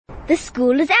the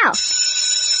school is out.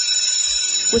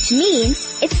 Which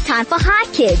means it's time for Hi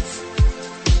Kids.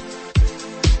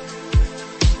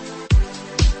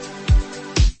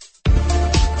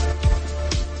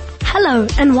 Hello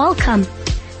and welcome.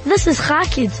 This is Hi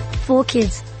Kids, for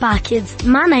kids, by kids.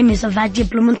 My name is Avadja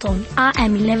Blumenthal. I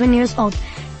am 11 years old.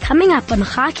 Coming up on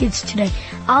Hi Kids today,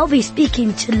 I'll be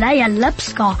speaking to Leah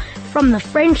Lipskar from the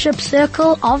Friendship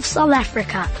Circle of South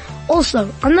Africa. Also,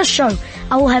 on the show,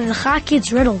 I will have the Hi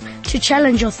Kids riddle to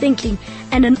challenge your thinking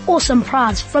and an awesome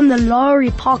prize from the Lowry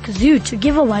Park Zoo to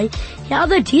give away. Here are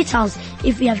the details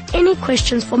if you have any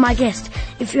questions for my guest.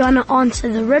 If you want to answer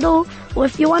the riddle or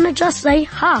if you want to just say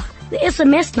ha, the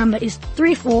SMS number is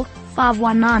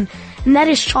 34519 and that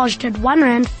is charged at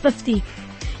R1.50.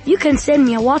 You can send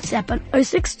me a WhatsApp on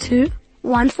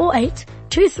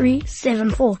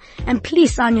 062-148-2374 and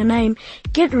please sign your name.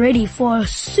 Get ready for a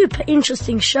super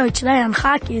interesting show today on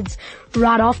Hi Kids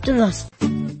right after this.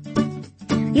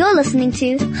 You're listening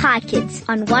to Hi Kids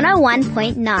on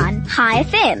 101.9 Hi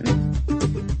FM.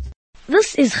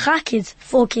 This is Hi Kids,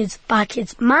 for kids, by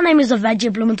kids. My name is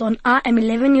Avadja Blumenthal. I am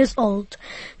 11 years old.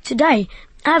 Today,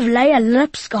 I have Leah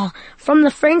Lipskar from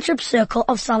the Friendship Circle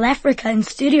of South Africa in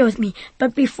studio with me.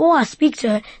 But before I speak to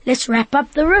her, let's wrap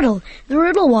up the riddle. The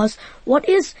riddle was, what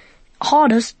is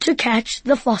hardest to catch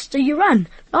the faster you run?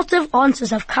 Lots of answers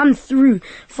have come through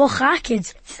for Hi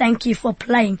Kids. Thank you for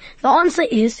playing. The answer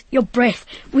is your breath.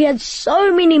 We had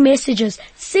so many messages,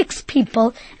 6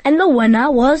 people, and the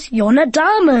winner was Yona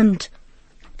Diamond.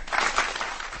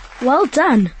 Well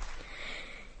done.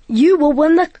 You will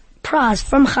win the prize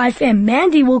from Hi FM.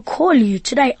 Mandy will call you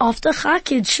today after Hi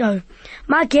Kids show.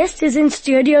 My guest is in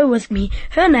studio with me.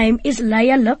 Her name is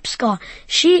Leah Lipskar.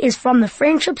 She is from the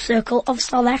Friendship Circle of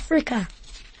South Africa.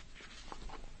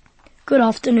 Good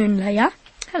afternoon, Leah.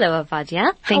 Hello,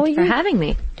 Avadja. Thank you for having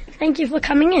me. Thank you for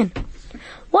coming in.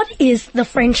 What is the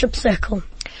Friendship Circle?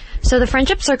 So the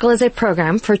Friendship Circle is a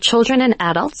program for children and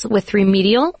adults with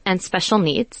remedial and special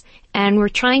needs, and we're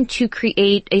trying to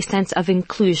create a sense of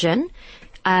inclusion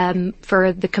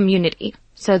for the community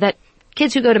so that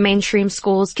kids who go to mainstream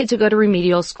schools, kids who go to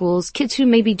remedial schools, kids who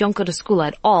maybe don't go to school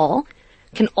at all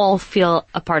can all feel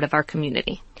a part of our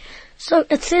community. So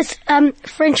it says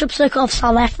Friendship Circle of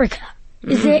South Africa.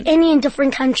 Is there any in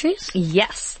different countries?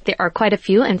 Yes, there are quite a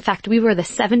few. In fact, we were the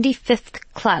 75th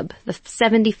club, the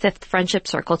 75th Friendship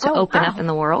Circle to open up in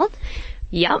the world.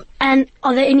 Yep. And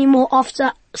are there any more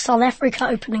after South Africa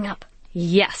opening up?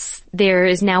 Yes, there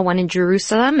is now one in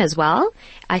Jerusalem as well.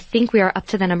 I think we are up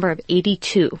to the number of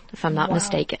 82, if I'm not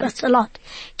mistaken. That's a lot.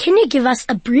 Can you give us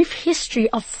a brief history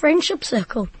of Friendship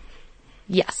Circle?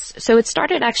 Yes. So it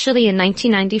started actually in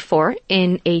 1994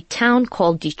 in a town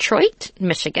called Detroit,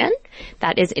 Michigan.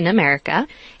 That is in America.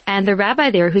 And the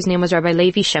rabbi there, whose name was Rabbi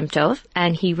Levi Shem Tov,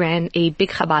 and he ran a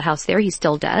big Chabad house there. He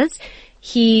still does.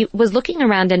 He was looking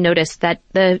around and noticed that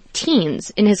the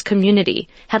teens in his community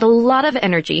had a lot of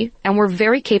energy and were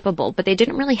very capable, but they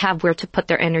didn't really have where to put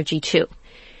their energy to.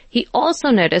 He also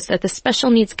noticed that the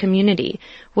special needs community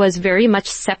was very much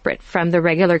separate from the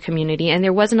regular community and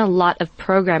there wasn't a lot of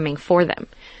programming for them.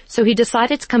 So he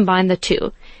decided to combine the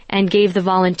two and gave the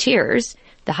volunteers,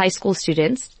 the high school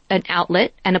students, an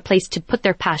outlet and a place to put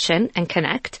their passion and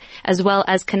connect, as well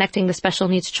as connecting the special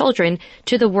needs children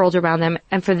to the world around them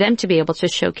and for them to be able to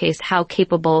showcase how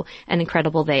capable and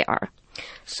incredible they are.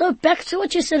 So back to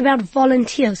what you said about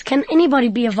volunteers. Can anybody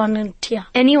be a volunteer?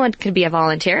 Anyone could be a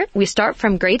volunteer. We start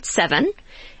from grade 7,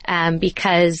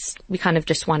 because we kind of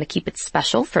just want to keep it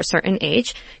special for a certain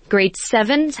age. Grade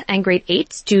 7s and grade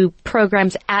 8s do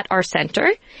programs at our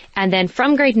center. And then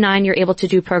from grade 9, you're able to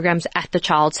do programs at the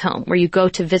child's home, where you go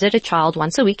to visit a child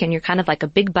once a week and you're kind of like a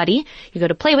big buddy. You go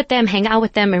to play with them, hang out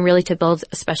with them, and really to build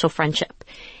a special friendship.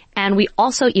 And we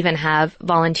also even have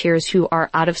volunteers who are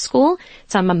out of school.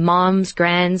 Some are moms,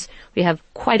 grands. We have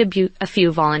quite a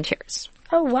few volunteers.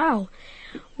 Oh, wow.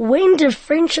 When did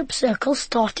Friendship Circle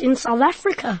start in South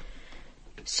Africa?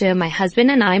 So my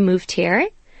husband and I moved here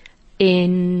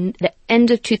in the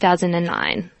end of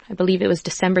 2009. I believe it was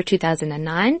December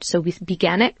 2009. So we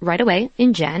began it right away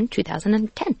in Jan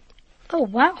 2010. Oh,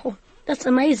 wow. That's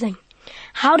amazing.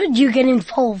 How did you get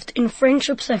involved in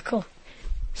Friendship Circle?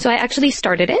 So I actually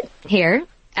started it here.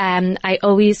 I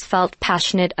always felt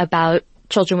passionate about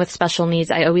children with special needs.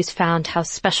 I always found how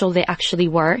special they actually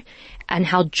were and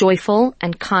how joyful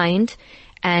and kind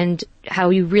and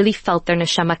how you really felt their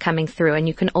neshama coming through. And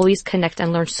you can always connect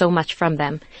and learn so much from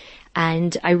them.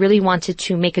 And I really wanted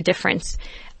to make a difference.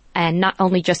 And not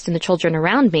only just in the children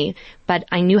around me, but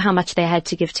I knew how much they had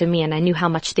to give to me and I knew how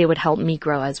much they would help me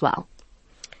grow as well.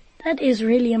 That is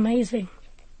really amazing.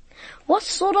 What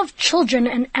sort of children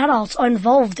and adults are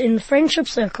involved in the friendship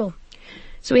circle?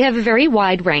 So we have a very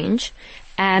wide range.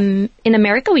 In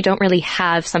America, we don't really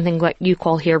have something what you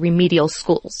call here remedial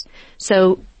schools.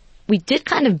 So we did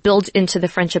kind of build into the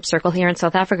friendship circle here in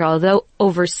South Africa, although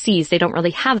overseas they don't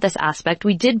really have this aspect.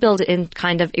 We did build in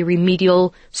kind of a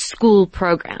remedial school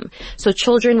program. So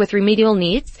children with remedial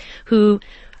needs who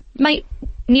might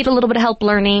need a little bit of help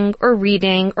learning or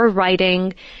reading or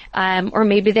writing, or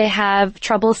maybe they have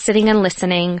trouble sitting and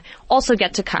listening, also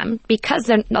get to come. Because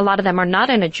a lot of them are not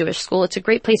in a Jewish school, it's a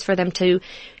great place for them to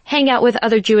hang out with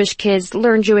other Jewish kids,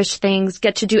 learn Jewish things,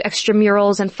 get to do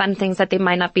extramurals and fun things that they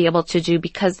might not be able to do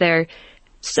because they're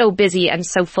so busy and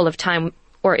so full of time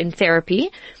or in therapy.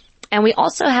 And we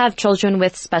also have children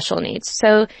with special needs.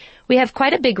 So we have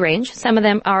quite a big range. Some of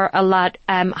them are a lot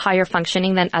higher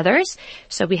functioning than others.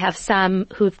 So we have some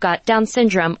who've got Down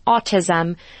syndrome,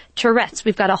 autism, Tourette's.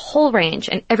 We've got a whole range,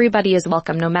 and everybody is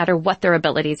welcome no matter what their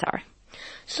abilities are.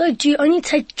 So do you only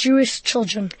take Jewish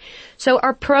children? So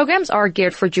our programs are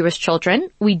geared for Jewish children.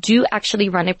 We do actually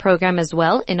run a program as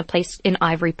well in a place in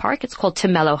Ivory Park. It's called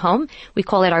Tumelo Home. We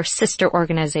call it our sister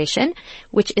organization,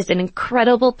 which is an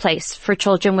incredible place for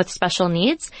children with special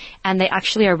needs. And they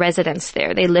actually are residents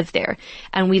there. They live there.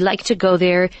 And we like to go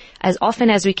there as often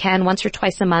as we can, once or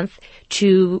twice a month,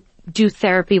 to do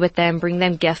therapy with them, bring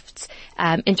them gifts,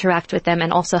 interact with them,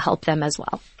 and also help them as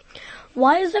well.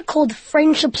 Why is it called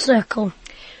friendship circle?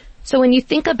 So when you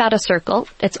think about a circle,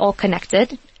 it's all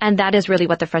connected, and that is really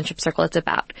what the friendship circle is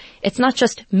about. It's not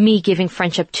just me giving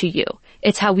friendship to you.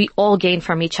 It's how we all gain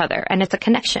from each other, and it's a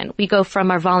connection. We go from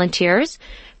our volunteers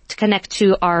to connect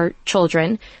to our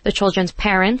children, the children's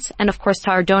parents, and of course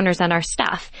to our donors and our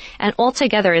staff. And all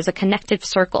together is a connected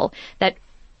circle that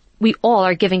we all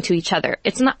are giving to each other.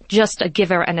 It's not just a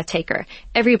giver and a taker.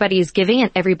 Everybody is giving and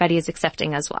everybody is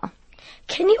accepting as well.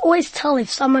 Can you always tell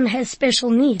if someone has special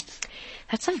needs?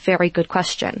 That's a very good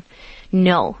question.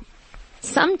 No.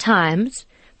 Sometimes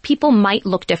people might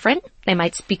look different, they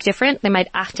might speak different, they might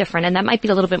act different, and that might be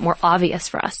a little bit more obvious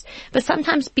for us. But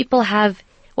sometimes people have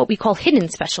what we call hidden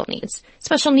special needs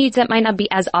that might not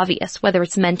be as obvious, whether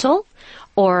it's mental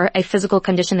or a physical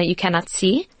condition that you cannot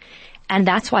see. And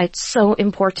that's why it's so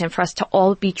important for us to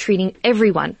all be treating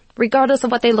everyone, regardless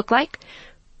of what they look like,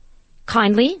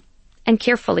 kindly and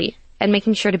carefully, and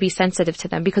making sure to be sensitive to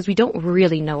them, because we don't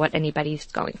really know what anybody's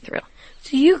going through.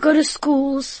 Do you go to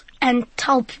schools and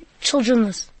tell children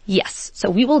this? Yes.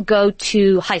 So we will go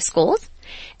to high schools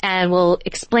and we'll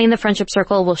explain the friendship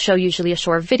circle. We'll show usually a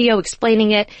short video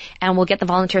explaining it, and we'll get the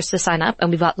volunteers to sign up.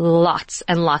 And we've got lots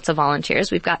and lots of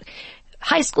volunteers. We've got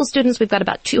high school students. We've got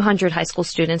about 200 high school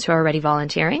students who are already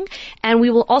volunteering. And we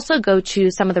will also go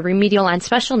to some of the remedial and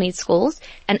special needs schools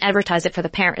and advertise it for the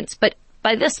parents. But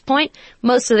by this point,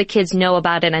 most of the kids know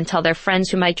about it and tell their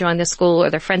friends who might join the school or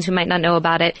their friends who might not know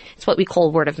about it. It's what we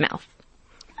call word of mouth.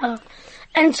 Oh.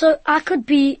 And so I could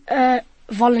be a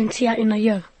volunteer in a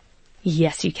year?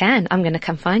 Yes, you can. I'm going to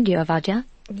come find you, Avadja.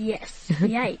 Yes.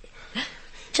 Yay.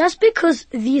 Just because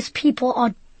these people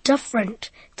are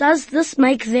different, does this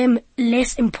make them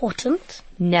less important?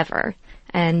 Never.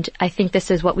 And I think this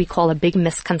is what we call a big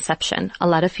misconception. A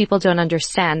lot of people don't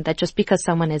understand that just because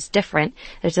someone is different,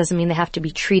 it doesn't mean they have to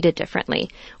be treated differently.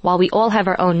 While we all have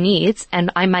our own needs,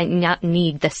 and I might not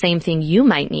need the same thing you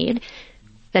might need,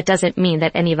 that doesn't mean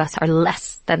that any of us are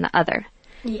less than the other.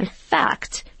 Yeah. In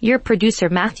fact, your producer,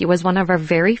 Matthew, was one of our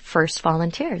very first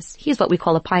volunteers. He's what we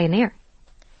call a pioneer.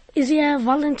 Is he a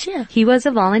volunteer? He was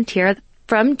a volunteer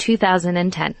from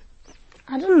 2010.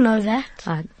 I didn't know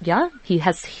that. Yeah, he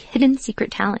has hidden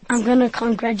secret talents. I'm going to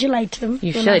congratulate him.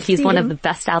 You should. He's one of the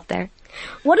best out there.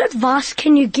 What advice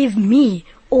can you give me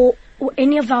or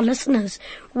any of our listeners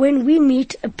when we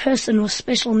meet a person with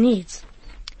special needs?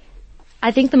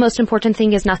 I think the most important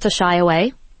thing is not to shy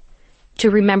away, to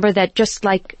remember that just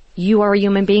like you are a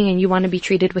human being and you want to be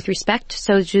treated with respect,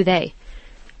 so do they.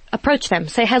 Approach them,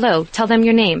 say hello, tell them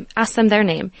your name, ask them their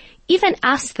name. Even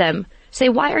ask them, say,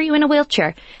 why are you in a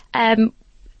wheelchair?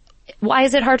 Why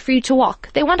is it hard for you to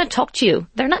walk? They want to talk to you.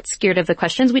 They're not scared of the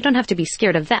questions. We don't have to be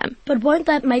scared of them. But won't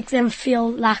that make them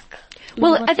feel like...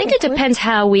 Well, I think it depends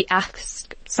how we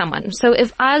ask someone. So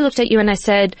if I looked at you and I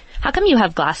said, how come you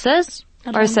have glasses?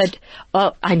 Or I said,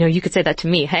 oh, I know you could say that to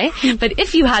me, hey? But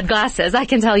if you had glasses, I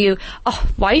can tell you, oh,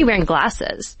 why are you wearing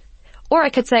glasses? Or I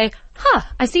could say,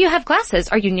 I see you have glasses.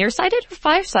 Are you nearsighted or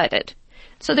farsighted?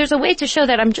 So there's a way to show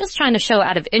that I'm just trying to show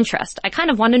out of interest. I kind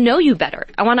of want to know you better.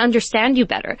 I want to understand you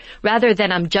better, rather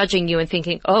than I'm judging you and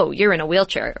thinking, oh, you're in a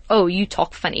wheelchair. Oh, you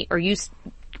talk funny, or you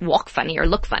walk funny, or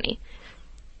look funny.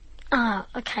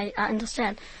 Okay, I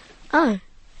understand. Oh,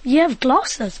 You have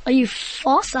glasses. Are you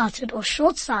far-sighted or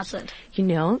short-sighted? You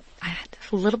know,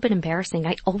 it's a little bit embarrassing.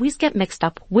 I always get mixed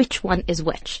up which one is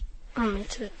which. Oh, me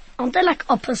too. Aren't they like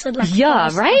opposite? Like Yeah,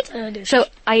 right? So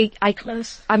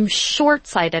close. I'm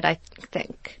short-sighted, I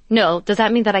think. No, does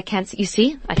that mean that I can't see? You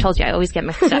see? I told you, I always get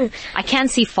mixed up. I can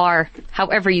see far,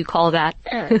 however you call that.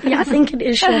 Yeah, I think it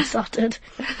is short-sighted.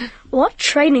 What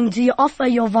training do you offer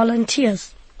your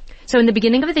volunteers? So in the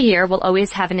beginning of the year, we'll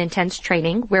always have an intense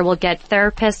training where we'll get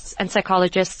therapists and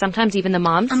psychologists, sometimes even the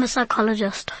moms. I'm a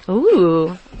psychologist.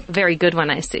 Ooh, very good one,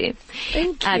 I see.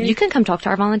 Thank you. You can come talk to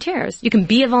our volunteers. You can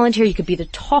be a volunteer. You could be the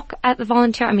talk at the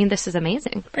volunteer. I mean, this is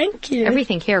amazing. Thank you.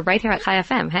 Everything here, right here at Chai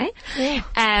FM, hey?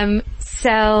 Yeah.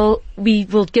 So we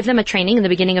will give them a training in the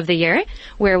beginning of the year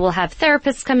where we'll have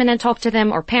therapists come in and talk to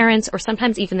them, or parents, or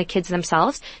sometimes even the kids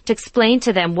themselves, to explain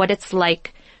to them what it's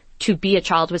like to be a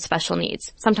child with special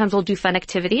needs. Sometimes we'll do fun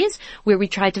activities where we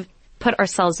try to put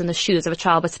ourselves in the shoes of a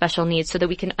child with special needs so that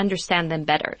we can understand them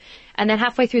better. And then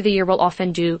halfway through the year, we'll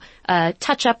often do a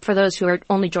touch-up for those who are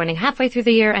only joining halfway through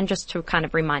the year, and just to kind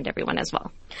of remind everyone as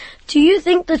well. Do you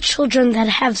think the children that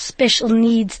have special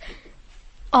needs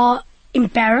are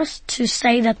embarrassed to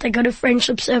say that they go to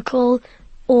friendship circle,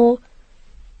 or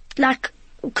like,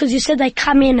 because you said they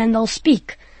come in and they'll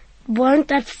speak? Won't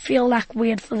that feel like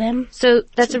weird for them? So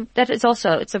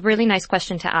it's a really nice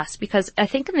question to ask, because I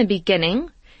think in the beginning,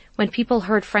 when people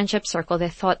heard friendship circle, they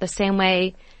thought the same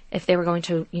way if they were going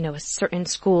to, a certain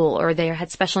school or they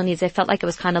had special needs, they felt like it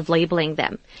was kind of labeling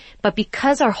them. But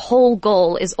because our whole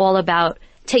goal is all about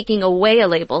taking away a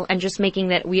label and just making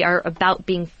that we are about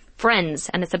being friends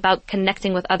and it's about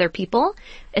connecting with other people,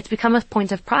 it's become a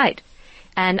point of pride.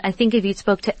 And I think if you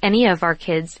spoke to any of our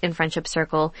kids in Friendship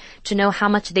Circle to know how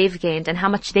much they've gained and how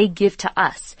much they give to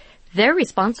us, they're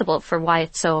responsible for why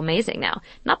it's so amazing now.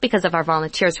 Not because of our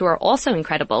volunteers, who are also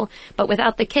incredible, but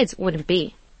without the kids, it wouldn't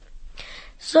be.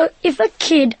 So if a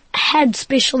kid had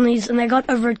special needs and they got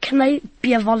over it, can they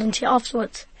be a volunteer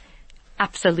afterwards?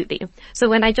 Absolutely. So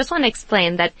when I just want to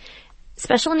explain that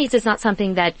special needs is not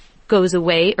something that goes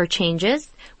away or changes.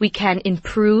 We can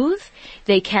improve.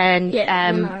 They can,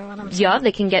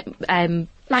 they can get like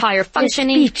higher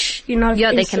functioning. Speech,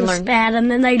 they can learn. Bad, and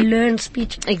then they learn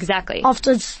speech. Exactly.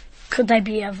 Afterwards, could they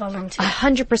be a volunteer?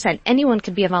 100%. Anyone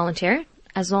could be a volunteer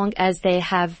as long as they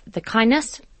have the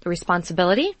kindness, the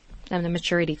responsibility, and the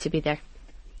maturity to be there.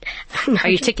 Are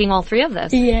you ticking all three of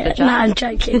those? Yeah. No, I'm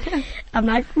joking. I'm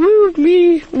like, woo,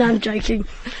 me. No, I'm joking.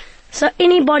 So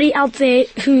anybody out there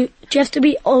do you have to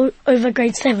be over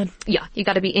grade 7? Yeah, you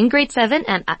got to be in grade 7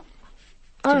 and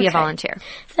to be a volunteer.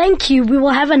 Thank you. We will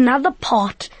have another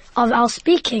part of our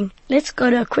speaking. Let's go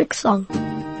to a quick song.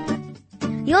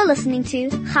 You're listening to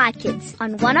Hi Kids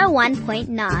on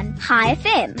 101.9 Hi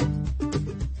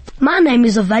FM. My name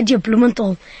is Avadia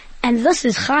Blumenthal, and this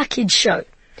is Hi Kids Show.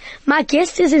 My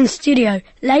guest is in studio,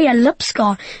 Leah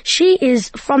Lipskar. She is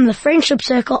from the Friendship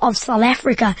Circle of South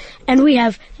Africa, and we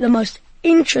have the most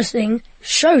interesting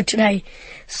show today.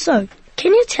 So,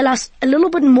 can you tell us a little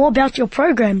bit more about your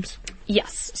programs?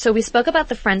 Yes. So we spoke about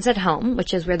the Friends at Home,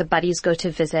 which is where the buddies go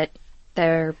to visit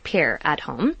their peer at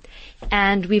home.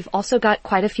 And we've also got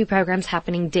quite a few programs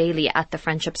happening daily at the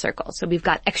Friendship Circle. So we've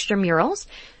got extramurals.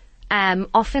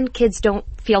 Often kids don't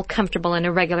feel comfortable in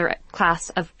a regular class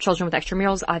of children with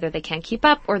extramurals. Either they can't keep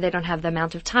up or they don't have the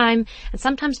amount of time. And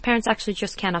sometimes parents actually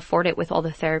just can't afford it with all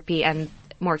the therapy and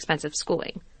more expensive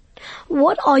schooling.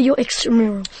 What are your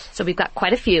extramurals? So we've got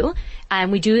quite a few.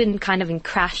 We do it in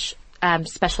crash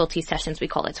specialty sessions, we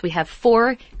call it. So we have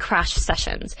 4 crash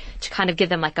sessions to kind of give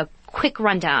them like a quick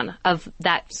rundown of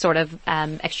that sort of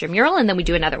extramural, and then we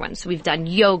do another one. So we've done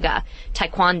yoga,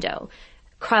 taekwondo,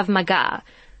 Krav Maga.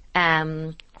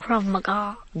 Krav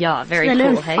Maga. Yeah, very so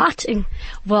cool, hey? Fighting.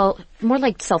 Well, more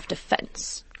like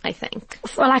self-defense, I think.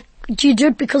 Do you do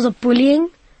it because of bullying?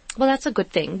 Well, that's a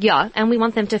good thing, yeah. And we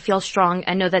want them to feel strong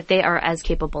and know that they are as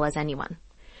capable as anyone.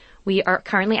 We are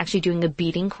currently actually doing a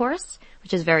beading course,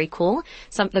 which is very cool.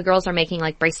 The girls are making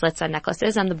like bracelets and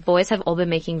necklaces, and the boys have all been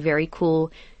making very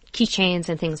cool keychains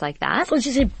and things like that. I thought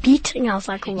you said beating. I was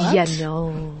like, what? Yeah,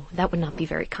 no, that would not be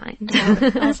very kind.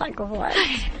 I was like, what?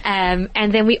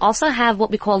 And then we also have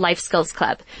what we call Life Skills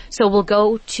Club. So we'll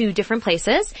go to different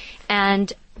places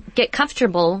and get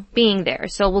comfortable being there.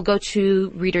 So we'll go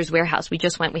to Reader's Warehouse. We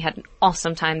just went. We had an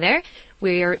awesome time there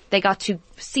where they got to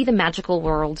see the magical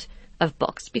world of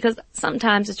books, because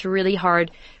sometimes it's really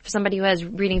hard for somebody who has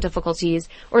reading difficulties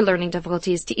or learning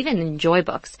difficulties to even enjoy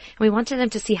books. And we wanted them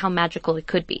to see how magical it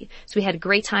could be. So we had a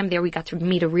great time there. We got to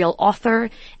meet a real author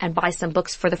and buy some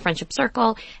books for the Friendship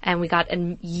Circle. And we got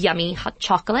a yummy hot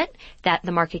chocolate that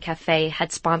the Market Cafe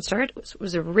had sponsored. It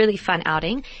was a really fun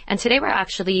outing. And today we're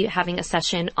actually having a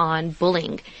session on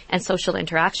bullying and social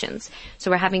interactions.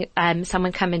 So we're having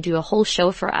someone come and do a whole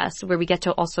show for us where we get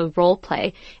to also role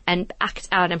play and act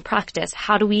out and practice.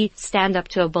 How do we stand up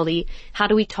to a bully? How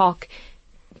do we talk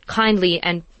kindly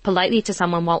and politely to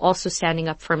someone while also standing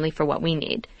up firmly for what we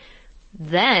need?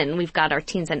 Then we've got our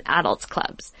Teens and Adults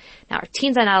clubs. Now our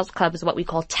Teens and Adults club is what we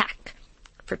call TAC,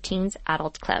 for Teens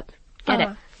Adult Club. Get it?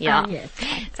 Yeah. Yes.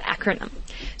 It's an acronym.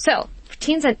 So for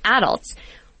Teens and Adults,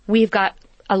 we've got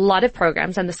a lot of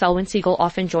programs, and the Selwyn Siegel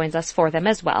often joins us for them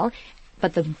as well.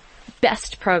 But the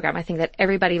best program, I think, that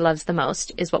everybody loves the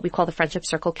most is what we call the Friendship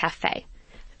Circle Cafe.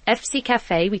 FC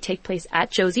Cafe, we take place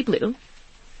at Josie Blue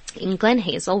in Glen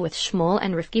Hazel with Shmuel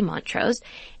and Rifki Montrose,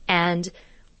 and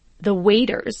the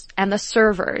waiters and the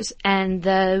servers and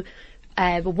the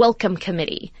welcome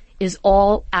committee is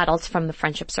all adults from the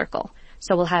Friendship Circle.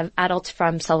 So we'll have adults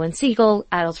from Selwyn Siegel,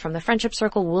 adults from the Friendship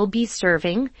Circle will be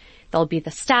serving. There'll be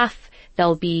the staff.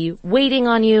 They'll be waiting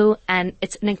on you, and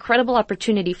it's an incredible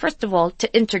opportunity, first of all,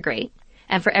 to integrate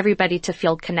and for everybody to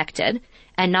feel connected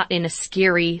and not in a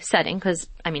scary setting, because,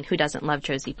 I mean, who doesn't love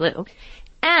Josie Blue?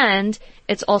 And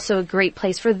it's also a great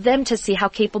place for them to see how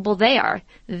capable they are.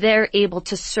 They're able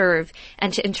to serve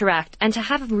and to interact and to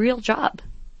have a real job.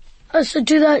 So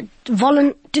do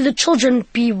the children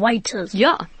be waiters?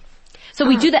 Yeah. So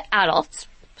we do the adults.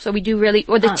 So we do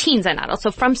or the teens and adults.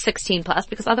 So from 16 plus,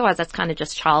 because otherwise that's kind of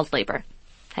just child labor.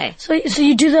 Hey. So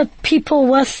you do the people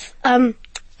with,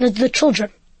 the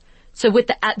children? So with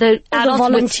the adults. The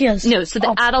volunteers?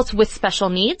 The adults with special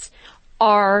needs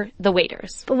are the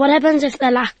waiters. But what happens if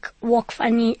they walk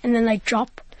funny and then they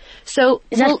drop? So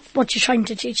is that what you're trying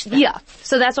to teach them? Yeah.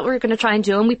 So that's what we're going to try and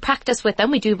do. And we practice with them.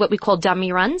 We do what we call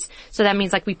dummy runs. So that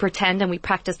means we pretend and we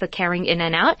practice the carrying in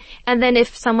and out. And then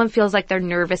if someone feels like they're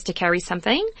nervous to carry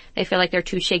something, they feel like they're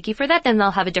too shaky for that, then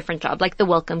they'll have a different job, like the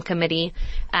welcome committee,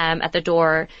 at the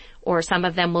door. Or some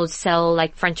of them will sell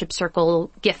Friendship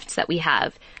Circle gifts that we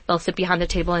have. They'll sit behind the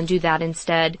table and do that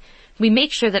instead. We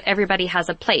make sure that everybody has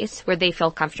a place where they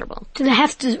feel comfortable. Do they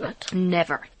have to do it?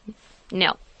 Never.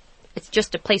 No. It's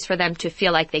just a place for them to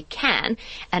feel like they can,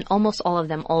 and almost all of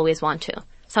them always want to.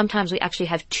 Sometimes we actually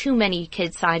have too many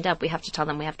kids signed up. We have to tell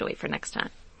them we have to wait for next time.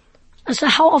 So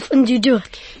how often do you do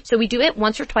it? So we do it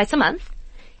once or twice a month.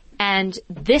 And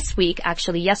this week,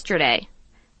 actually yesterday,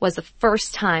 was the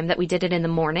first time that we did it in the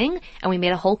morning, and we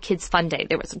made a whole kids fun day.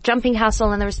 There was a jumping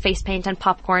castle, and there was face paint and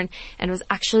popcorn, and it was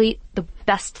actually the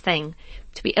best thing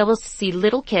to be able to see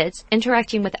little kids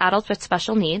interacting with adults with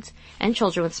special needs and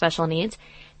children with special needs.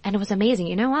 And it was amazing.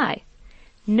 You know why?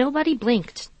 Nobody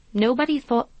blinked. Nobody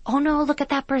thought, oh no, look at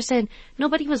that person.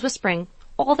 Nobody was whispering.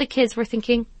 All the kids were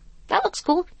thinking, that looks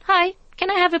cool. Hi. Can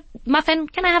I have a muffin?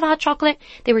 Can I have a hot chocolate?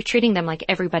 They were treating them like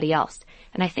everybody else.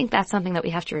 And I think that's something that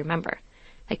we have to remember.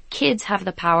 Kids have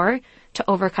the power to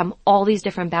overcome all these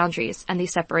different boundaries and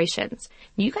these separations.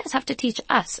 You guys have to teach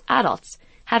us, adults,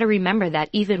 how to remember that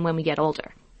even when we get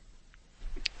older.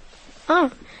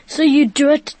 Oh, so you do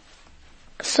it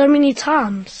so many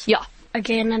times? Yeah.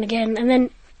 Again and again. And then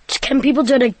can people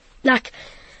do it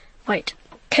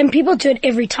can people do it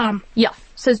every time? Yeah.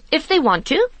 So if they want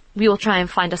to, we will try and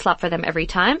find a slot for them every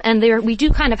time. And we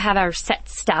do kind of have our set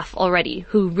staff already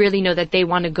who really know that they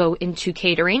want to go into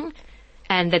catering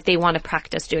and that they want to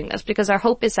practice doing this, because our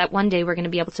hope is that one day we're going to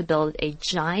be able to build a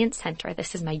giant center.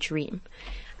 This is my dream.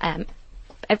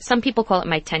 Some people call it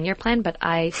my 10-year plan, but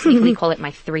I sneakily call it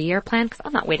my 3-year plan, because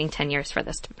I'm not waiting 10 years for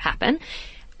this to happen,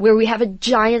 where we have a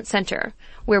giant center,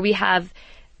 where we have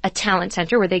a talent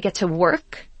center where they get to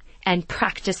work and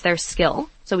practice their skill.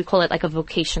 So we call it a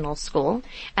vocational school.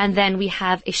 And then we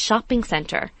have a shopping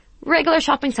center, regular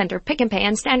shopping center, Pick and Pay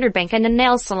and Standard Bank and a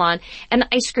nail salon and an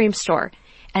ice cream store.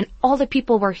 And all the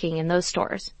people working in those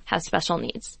stores have special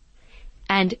needs.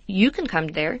 And you can come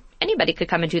there. Anybody could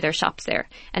come and do their shops there.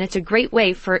 And it's a great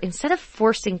way for, instead of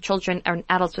forcing children and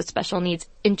adults with special needs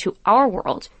into our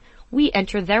world, we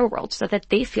enter their world so that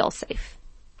they feel safe.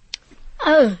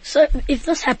 Oh, so if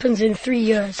this happens in 3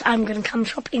 years, I'm going to come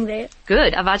shopping there.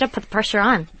 Good. Avaja, put the pressure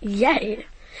on. Yay.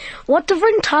 What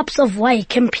different types of way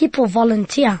can people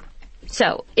volunteer?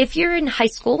 So if you're in high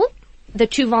school, the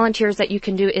two volunteers that you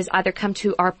can do is either come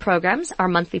to our programs, our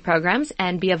monthly programs,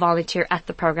 and be a volunteer at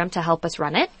the program to help us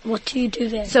run it. What do you do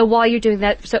there? So while you're doing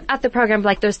that, so at the program,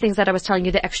 like those things that I was telling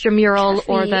you, the extramural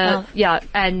or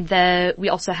we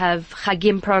also have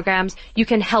Chagim programs. You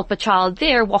can help a child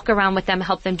there, walk around with them,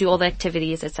 help them do all the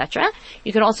activities, etc.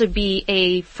 You can also be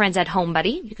a friends at home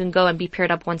buddy. You can go and be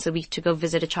paired up once a week to go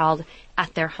visit a child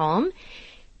at their home.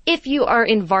 If you are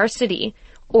in varsity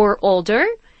or older,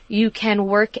 you can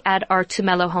work at our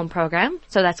Tumelo Home program.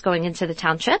 So that's going into the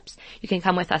townships. You can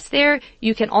come with us there.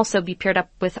 You can also be paired up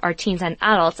with our teens and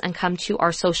adults and come to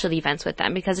our social events with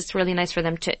them because it's really nice for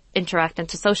them to interact and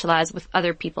to socialize with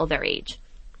other people their age.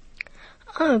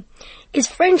 Oh, is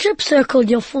Friendship Circle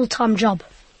your full-time job?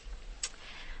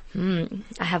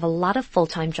 I have a lot of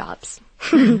full-time jobs.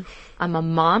 I'm a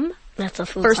mom. That's a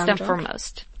full-time first and job.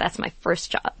 foremost. That's my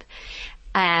first job.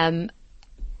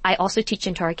 I also teach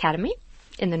into our academy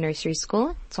in the nursery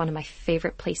school. It's one of my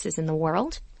favorite places in the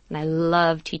world. And I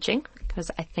love teaching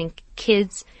because I think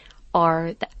kids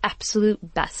are the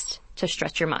absolute best to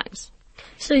stretch your minds.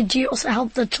 So do you also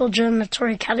help the children at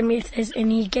Torah Academy if there's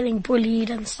any getting bullied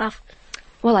and stuff?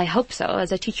 Well, I hope so.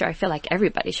 As a teacher, I feel like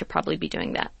everybody should probably be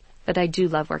doing that. But I do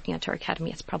love working at Torah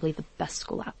Academy. It's probably the best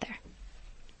school out there.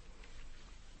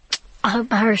 I hope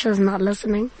Harisha's not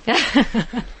listening.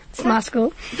 It's my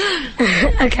school.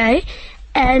 Okay.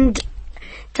 And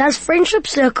does Friendship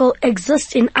Circle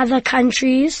exist in other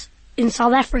countries in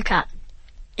South Africa?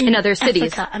 In other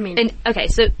cities? Africa, I mean.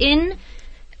 So in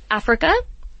Africa,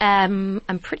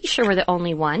 I'm pretty sure we're the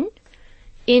only one.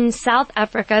 In South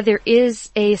Africa, there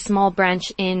is a small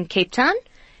branch in Cape Town.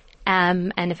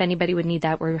 And if anybody would need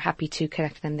that, we're happy to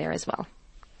connect them there as well.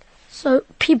 So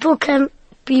people can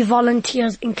be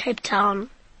volunteers in Cape Town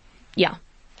Yeah.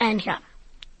 and here.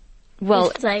 Well,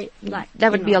 If they, like,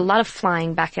 that would be a lot of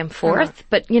flying back and forth.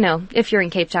 But, if you're in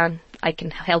Cape Town, I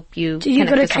can help you. Do you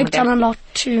go to connect with Cape someone Town there. a lot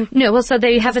too? No, well, so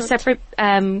they have a separate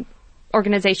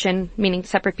organization, meaning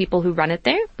separate people who run it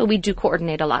there, but we do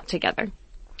coordinate a lot together.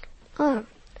 Oh.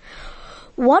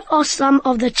 What are some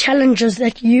of the challenges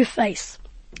that you face?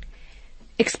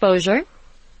 Exposure.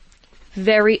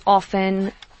 Very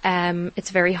often,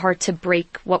 it's very hard to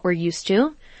break what we're used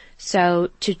to. So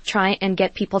to try and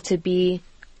get people to be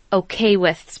okay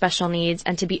with special needs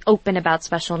and to be open about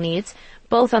special needs,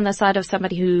 both on the side of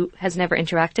somebody who has never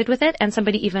interacted with it and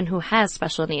somebody even who has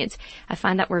special needs. I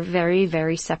find that we're very,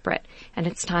 very separate, and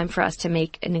it's time for us to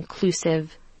make an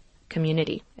inclusive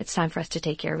community. It's time for us to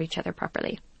take care of each other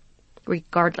properly,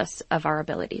 regardless of our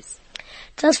abilities.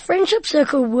 Does Friendship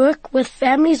Circle work with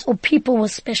families or people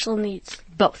with special needs?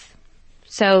 Both.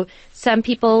 So some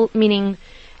people, meaning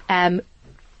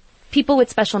people with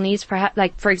special needs, perhaps,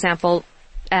 like, for example,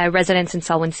 residents in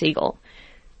Selwyn Siegel.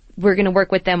 We're going to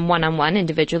work with them one-on-one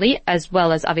individually, as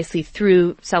well as obviously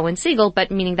through Selwyn Siegel,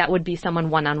 but meaning that would be someone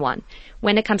one-on-one.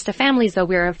 When it comes to families, though,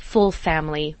 we're a full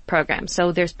family program.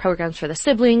 So there's programs for the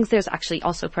siblings. There's actually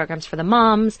also programs for the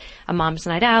moms, a mom's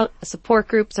night out, a support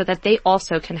group, so that they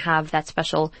also can have that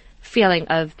special feeling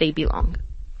of they belong.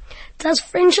 Does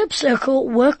Friendship Circle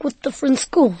work with different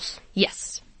schools?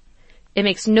 Yes. It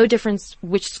makes no difference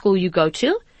which school you go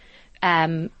to.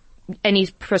 Any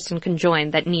person can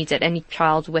join that needs it, any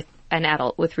child with an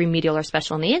adult with remedial or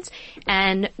special needs.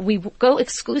 And we go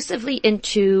exclusively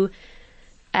into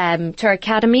Torah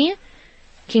Academy,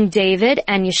 King David,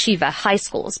 and Yeshiva high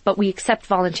schools, but we accept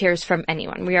volunteers from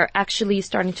anyone. We are actually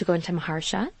starting to go into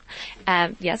Maharsha.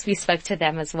 Yes, we spoke to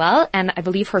them as well, and I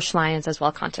believe Hirsch Lyons as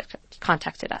well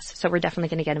contacted us. So we're definitely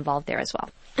going to get involved there as well.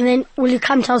 And then will you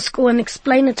come to our school and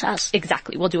explain it to us?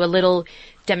 Exactly. We'll do a little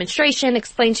demonstration,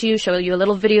 explain to you, show you a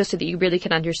little video so that you really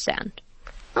can understand.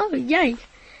 Oh, yay.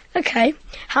 Okay.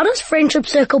 How does Friendship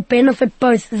Circle benefit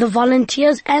both the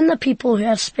volunteers and the people who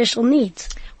have special needs?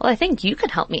 Well, I think you can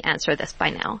help me answer this by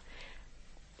now.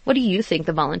 What do you think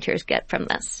the volunteers get from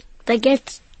this? They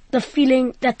get the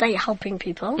feeling that they're helping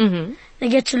people. Mm-hmm. They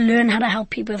get to learn how to help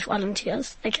people with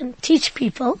volunteers. They can teach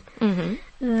people.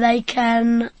 Mm-hmm. They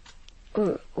can...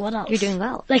 what else? You're doing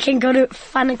well. They can go to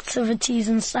fun activities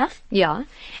and stuff. Yeah.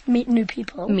 Meet new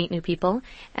people.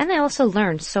 And they also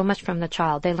learn so much from the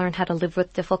child. They learn how to live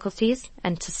with difficulties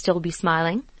and to still be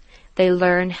smiling. They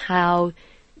learn how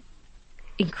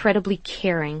incredibly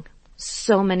caring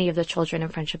so many of the children in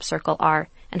Friendship Circle are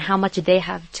and how much they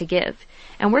have to give.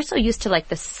 And we're so used to like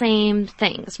the same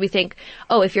things. We think,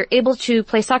 oh, if you're able to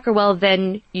play soccer well,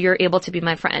 then you're able to be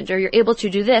my friend, or you're able to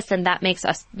do this and that makes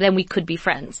us, then we could be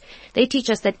friends. They teach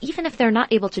us that even if they're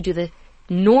not able to do the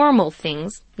normal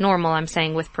things, normal I'm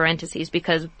saying with parentheses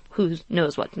because who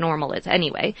knows what normal is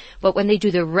anyway, but when they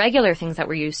do the regular things that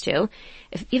we're used to,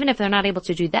 even if they're not able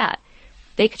to do that,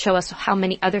 they could show us how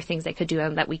many other things they could do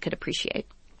and that we could appreciate.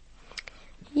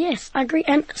 Yes, I agree.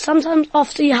 And sometimes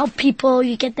after you help people,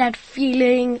 you get that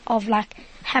feeling of like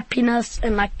happiness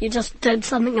and like you just did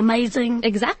something amazing.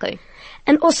 Exactly.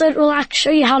 And also it will like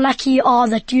show you how lucky you are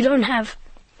that you don't have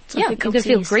you can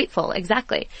feel grateful.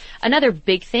 Exactly. Another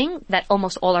big thing that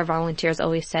almost all our volunteers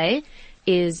always say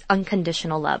is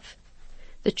unconditional love.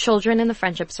 The children in the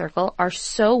friendship circle are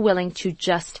so willing to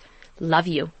just love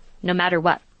you no matter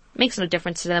what. It makes no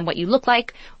difference to them what you look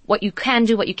like, what you can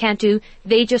do, what you can't do.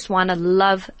 They just want to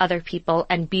love other people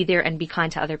and be there and be kind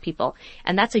to other people.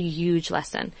 And that's a huge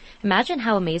lesson. Imagine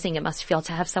how amazing it must feel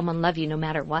to have someone love you no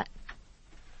matter what.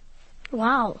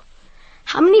 Wow.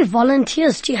 How many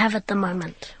volunteers do you have at the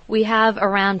moment? We have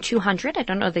around 200. I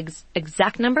don't know the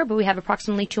exact number, but we have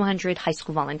approximately 200 high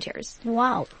school volunteers.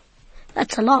 Wow.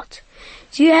 That's a lot.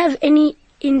 Do you have any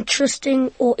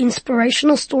interesting or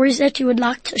inspirational stories that you would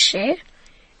like to share?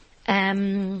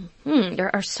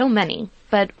 There are so many,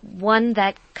 but one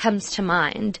that comes to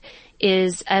mind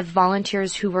is of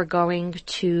volunteers who were going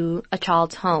to a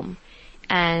child's home,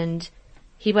 and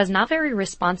he was not very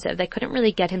responsive. They couldn't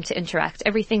really get him to interact.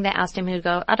 Everything they asked him, he would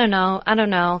go, I don't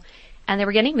know. And they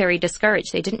were getting very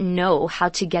discouraged. They didn't know how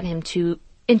to get him to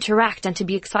interact and to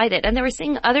be excited. And they were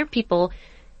seeing other people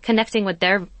connecting with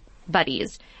their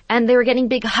buddies, and they were getting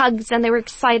big hugs and they were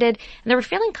excited, and they were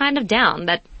feeling kind of down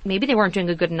that maybe they weren't doing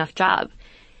a good enough job.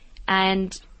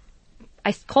 And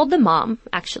I called the mom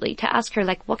actually to ask her,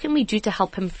 like, what can we do to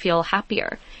help him feel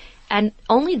happier? And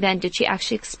only then did she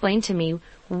actually explain to me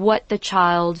what the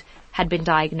child had been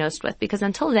diagnosed with, because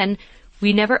until then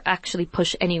we never actually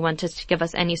pushed anyone to give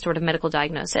us any sort of medical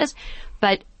diagnosis.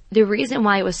 But the reason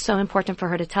why it was so important for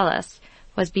her to tell us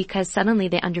was because suddenly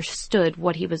they understood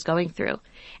what he was going through,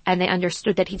 and they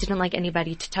understood that he didn't like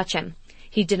anybody to touch him.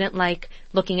 He didn't like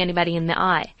looking anybody in the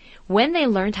eye. When they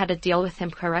learned how to deal with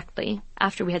him correctly,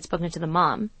 after we had spoken to the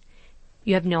mom,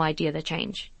 you have no idea the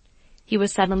change. He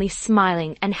was suddenly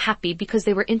smiling and happy because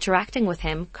they were interacting with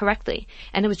him correctly,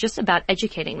 and it was just about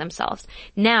educating themselves.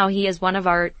 Now he is one of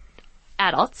our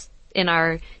adults in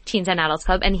our Teens and Adults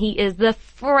Club, and he is the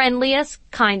friendliest,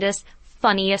 kindest,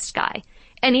 funniest guy.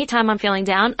 Anytime I'm feeling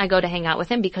down, I go to hang out with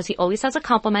him because he always has a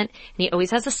compliment and he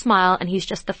always has a smile, and he's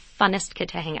just the funnest kid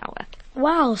to hang out with.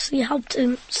 Wow, so you helped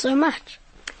him so much.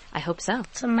 I hope so.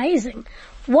 It's amazing.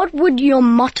 What would your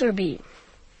motto be?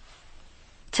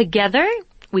 Together,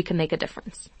 we can make a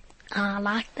difference. I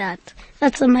like that.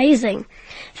 That's amazing.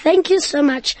 Thank you so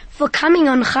much for coming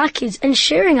on Chai Kids and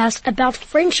sharing us about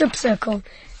Friendship Circle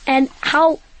and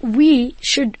how we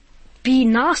should be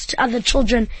nice to other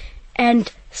children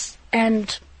and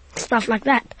stuff like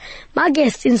that. My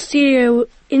guest in studio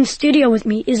with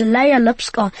me is Leah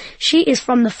Lipskar. She is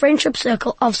from the Friendship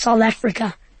Circle of South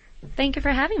Africa. Thank you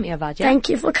for having me, Avadja. Thank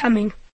you for coming.